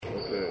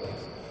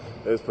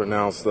It's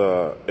pronounced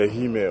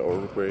Ehimen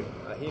Orukpe.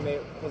 Ehimen.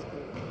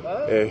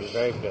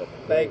 Very good.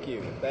 Thank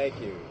you.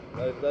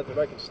 Let the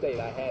record state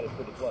I had it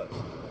pretty close.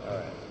 All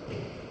right.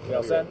 You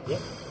all set?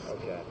 Yep.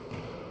 Okay.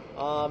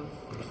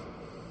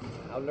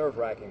 How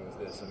nerve-wracking is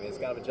this? I mean, it's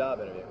kind of a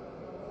job interview.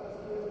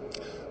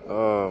 I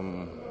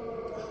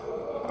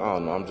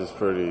don't know. I'm just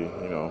pretty,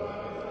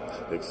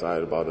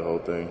 excited about the whole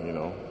thing.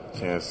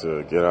 Chance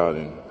to get out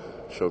and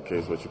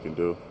showcase what you can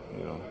do.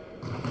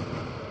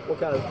 What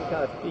kind of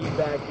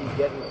feedback are you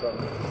getting from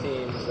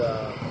teams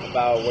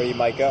about where you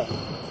might go?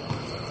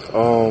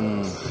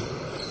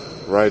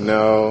 Right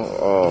now,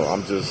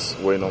 I'm just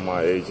waiting on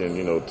my agent,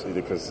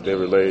 because they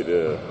relayed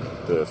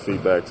the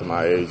feedback to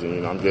my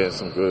agent. I'm getting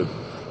some good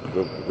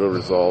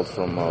results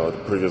from the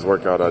previous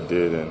workout I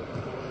did, and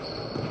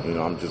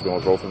I'm just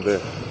gonna go from there.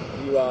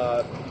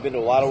 You've been to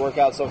a lot of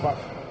workouts so far?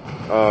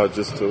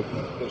 Just two.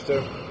 Just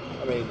two?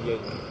 I mean, you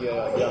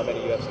know how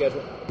many you have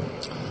scheduled?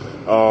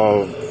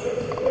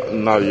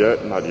 Not yet.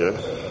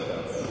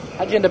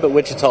 How'd you end up at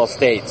Wichita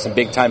State? Some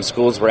big-time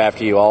schools were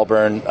after you,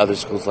 Auburn, other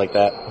schools like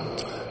that?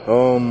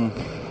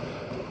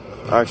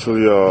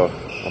 Actually,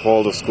 of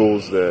all the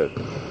schools that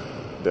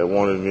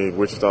wanted me,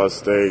 Wichita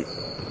State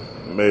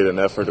made an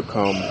effort to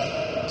come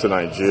to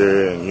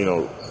Nigeria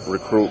and,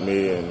 recruit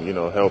me and,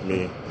 help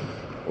me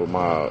with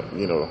my,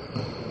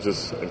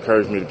 just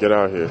encourage me to get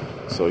out here.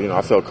 So,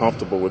 I felt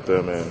comfortable with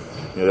them, and,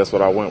 that's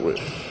what I went with.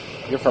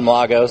 You're from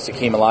Lagos,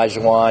 Hakeem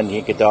Olajuwon,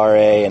 Yinka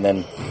Dare, and then,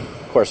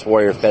 of course,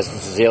 Warrior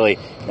Festus Ezeli.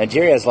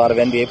 Nigeria has a lot of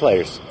NBA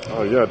players.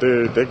 Oh, yeah,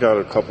 they got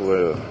a couple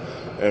of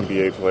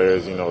NBA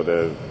players, that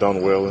have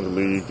done well in the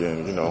league,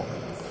 and,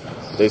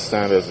 they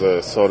stand as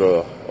a sort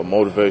of a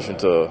motivation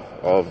to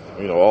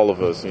all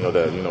of us,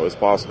 that, it's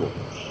possible.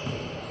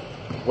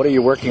 What are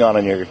you working on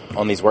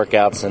these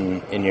workouts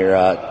and in your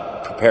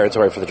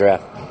preparatory for the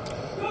draft?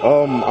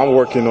 I'm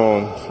working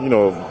on,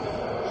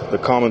 the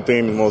common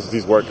theme in most of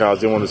these workouts.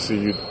 They want to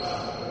see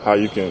how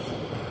you can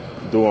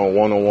do on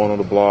one-on-one on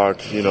the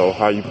block,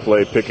 how you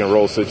play pick and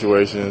roll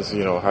situations,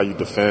 how you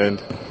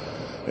defend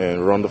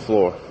and run the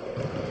floor.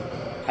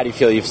 How do you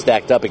feel you've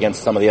stacked up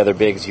against some of the other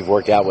bigs you've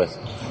worked out with?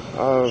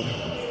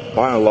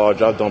 By and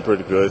large, I've done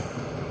pretty good.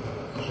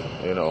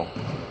 Done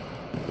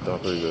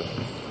pretty good.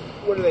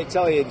 What do they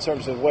tell you in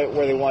terms of where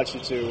they want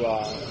you to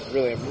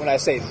really? When I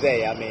say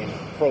they, I mean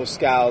pro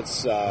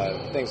scouts,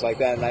 things like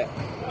that. And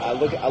I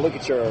look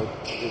at your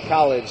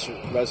college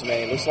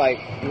resume. It looks like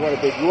you weren't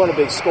a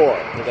big scorer.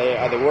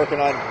 Are they working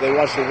on? They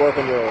want you to work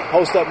on your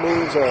post up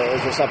moves, or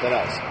is there something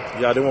else?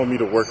 Yeah, they want me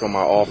to work on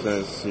my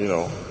offense.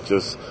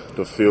 Just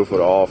the feel for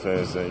the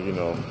offense, and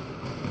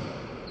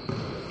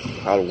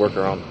how to work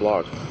around the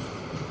block.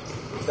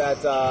 Is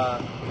that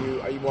are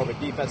you more of a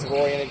defensive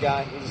oriented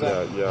guy?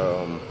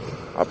 Yeah.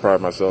 I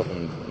pride myself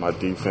in my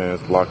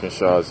defense, blocking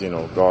shots,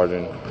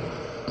 guarding,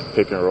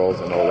 pick and rolls,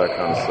 and all that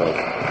kind of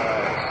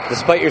stuff.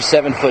 Despite your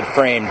 7-foot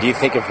frame, do you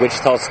think if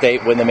Wichita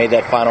State wouldn't have made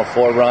that Final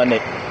Four run,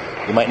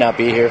 you might not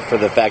be here for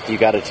the fact that you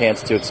got a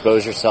chance to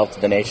expose yourself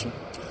to the nation?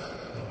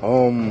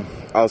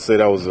 I'll say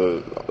that was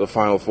the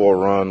Final Four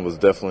run was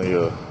definitely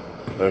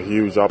a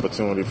huge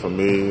opportunity for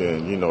me,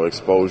 and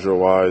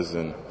exposure-wise,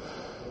 and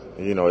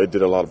it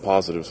did a lot of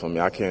positives for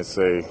me. I can't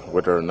say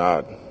whether or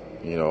not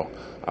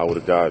I would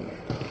have gotten,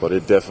 but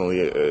it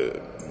definitely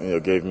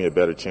gave me a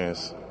better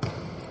chance.